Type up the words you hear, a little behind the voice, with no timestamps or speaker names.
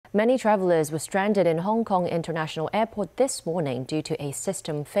Many travelers were stranded in Hong Kong International Airport this morning due to a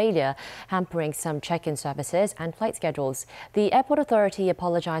system failure, hampering some check-in services and flight schedules. The airport authority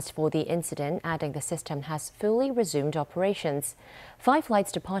apologized for the incident, adding the system has fully resumed operations. 5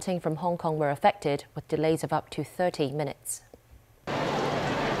 flights departing from Hong Kong were affected, with delays of up to 30 minutes.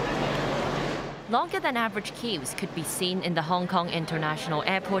 Longer than average queues could be seen in the Hong Kong International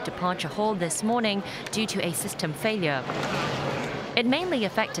Airport departure hall this morning due to a system failure. It mainly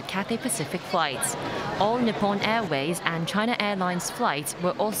affected Cathay Pacific flights. All Nippon Airways and China Airlines flights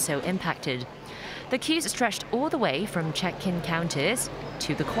were also impacted. The queues stretched all the way from check-in counters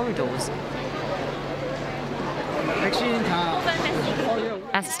to the corridors.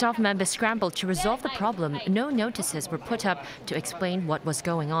 As staff members scrambled to resolve the problem, no notices were put up to explain what was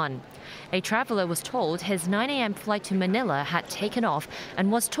going on. A traveller was told his 9 a.m. flight to Manila had taken off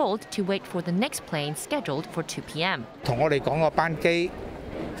and was told to wait for the next plane scheduled for 2 p.m.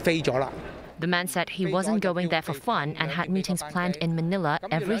 The man said he wasn't going there for fun and had meetings planned in Manila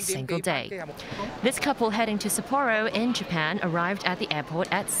every single day. This couple heading to Sapporo in Japan arrived at the airport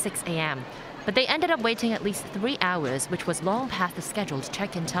at 6 a.m. But they ended up waiting at least 3 hours, which was long past the scheduled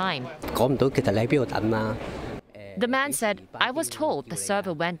check-in time. The man said, "I was told the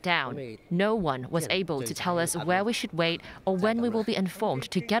server went down. No one was able to tell us where we should wait or when we will be informed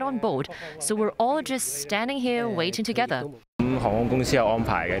to get on board, so we're all just standing here waiting together."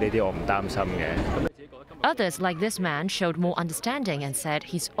 Others, like this man, showed more understanding and said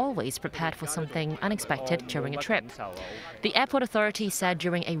he's always prepared for something unexpected during a trip. The airport authority said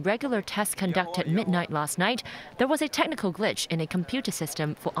during a regular test conducted midnight last night, there was a technical glitch in a computer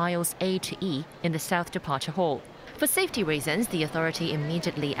system for aisles A to E in the South Departure Hall. For safety reasons, the authority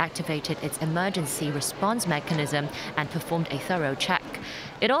immediately activated its emergency response mechanism and performed a thorough check.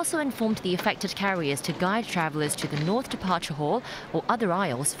 It also informed the affected carriers to guide travellers to the North Departure Hall or other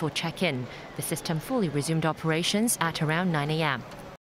aisles for check-in. The system fully resumed operations at around 9 a.m.